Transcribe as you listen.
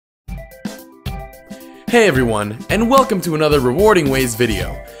Hey everyone, and welcome to another Rewarding Ways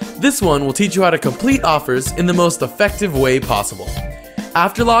video. This one will teach you how to complete offers in the most effective way possible.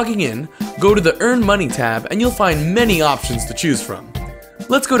 After logging in, go to the Earn Money tab and you'll find many options to choose from.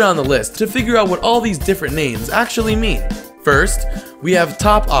 Let's go down the list to figure out what all these different names actually mean. First, we have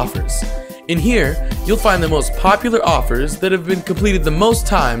Top Offers. In here, you'll find the most popular offers that have been completed the most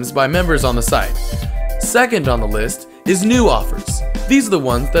times by members on the site. Second on the list is New Offers. These are the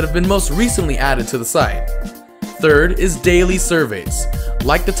ones that have been most recently added to the site. Third is Daily Surveys.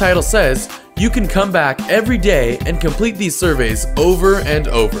 Like the title says, you can come back every day and complete these surveys over and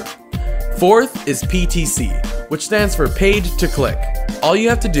over. Fourth is PTC, which stands for Paid to Click. All you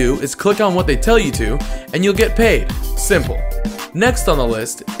have to do is click on what they tell you to, and you'll get paid. Simple. Next on the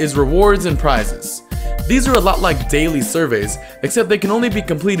list is Rewards and Prizes. These are a lot like daily surveys, except they can only be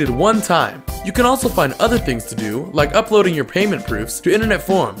completed one time. You can also find other things to do, like uploading your payment proofs to internet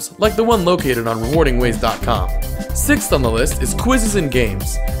forums, like the one located on rewardingways.com. Sixth on the list is Quizzes and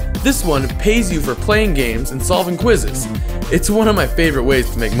Games. This one pays you for playing games and solving quizzes. It's one of my favorite ways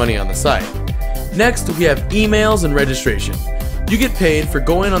to make money on the site. Next, we have Emails and Registration. You get paid for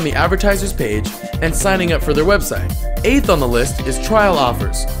going on the advertiser's page and signing up for their website. Eighth on the list is Trial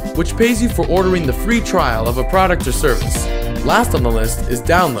Offers, which pays you for ordering the free trial of a product or service. Last on the list is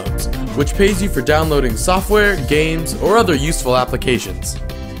Downloads, which pays you for downloading software, games, or other useful applications.